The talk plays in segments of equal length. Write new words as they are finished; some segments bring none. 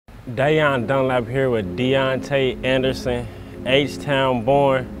Dayon Dunlap here with Deontay Anderson, H-Town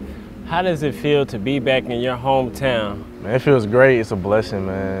born. How does it feel to be back in your hometown? Man, it feels great. It's a blessing,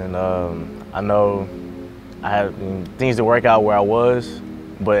 man. I know I had things to work out where I was,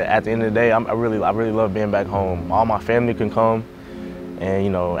 but at the end of the day, I really love being back home. All my family can come,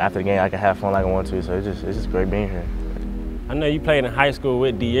 and after the game, I can have fun like I want to. So it's just great being here. I know you played in high school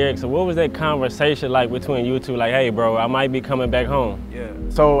with De'Eric, so what was that conversation like between you two? Like, hey, bro, I might be coming back home. Yeah.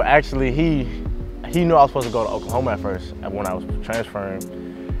 So actually, he knew I was supposed to go to Oklahoma at first when I was transferring,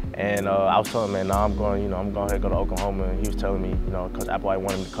 and I was telling him, man, nah, I'm going ahead and go to Oklahoma. And he was telling me, Coach Applewhite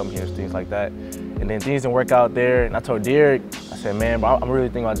wanted him to come here and things like that. And then things didn't work out there, and I told De'Eric, I said, man, bro, I'm really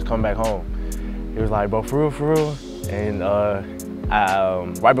thinking about just coming back home. He was like, bro, for real. And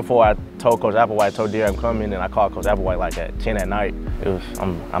right before I told Coach Applewhite, I told De'Eric I'm coming, and I called Coach Applewhite like at 10 at night.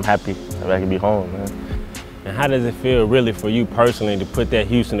 I'm happy that I can be home, man. And how does it feel really for you personally to put that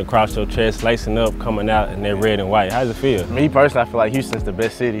Houston across your chest, lacing up, coming out in that red and white? How does it feel? Me personally, I feel like Houston's the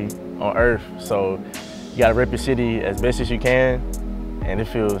best city on earth. So you gotta rep your city as best as you can. And it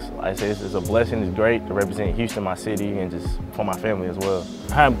feels, like I say, it's a blessing. It's great to represent Houston, my city, and just for my family as well.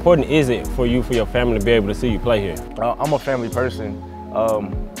 How important is it for you, for your family to be able to see you play here? I'm a family person.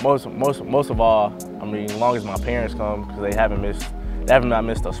 Most of all, I mean, as long as my parents come, because they have not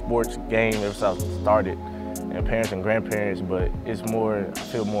missed a sports game ever since I started. And parents and grandparents, but it's more, I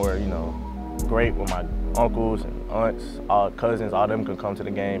feel more, great when my uncles and aunts, all cousins, all them can come to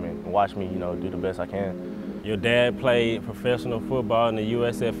the game and watch me, do the best I can. Your dad played professional football in the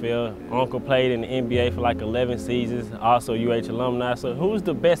USFL. Uncle played in the NBA for like 11 seasons, also UH alumni. So who's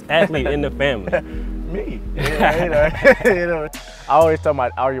the best athlete in the family? Me. I always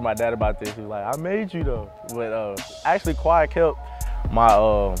argue with my dad about this. He's like, I made you though. But actually, quiet kept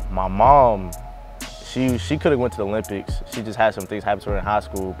my mom. She could have went to the Olympics. She just had some things happen to her in high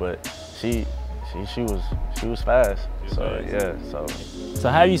school, but she was fast. So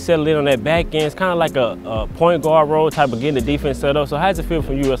how you settle in on that back end? It's kind of like a point guard role type of getting the defense set up. So how does it feel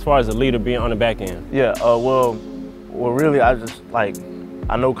for you as far as a leader being on the back end? Yeah, well, really, I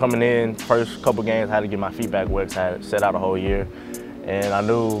know coming in, first couple games, I had to get my feet back wet because I had set out a whole year. And I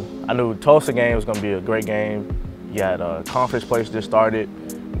knew Tulsa game was gonna be a great game. You had conference plays just started.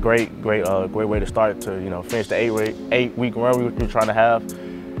 Great way to start to finish the eight-week run we were trying to have.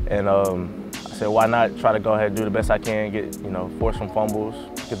 And I said, why not try to go ahead and do the best I can, get force some fumbles,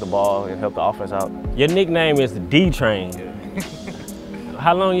 get the ball, and help the offense out. Your nickname is D-Train. Yeah.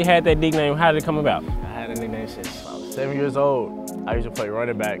 How long you had that nickname? How did it come about? I had a nickname since I was 7 years old. I used to play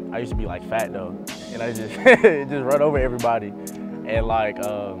running back. I used to be like fat though, and I just just run over everybody. And like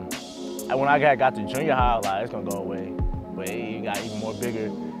when I got to junior high, I was like, it's gonna go away. But it got even more bigger.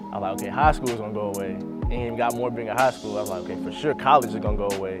 I was like, okay, high school is gonna go away. And it got more big in high school. I was like, okay, for sure, college is gonna go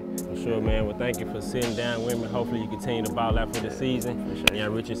away. For sure, man. Well, thank you for sitting down with me. Hopefully you continue to ball out for the season.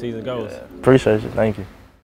 And reach your season goals. Yeah. Appreciate you, thank you.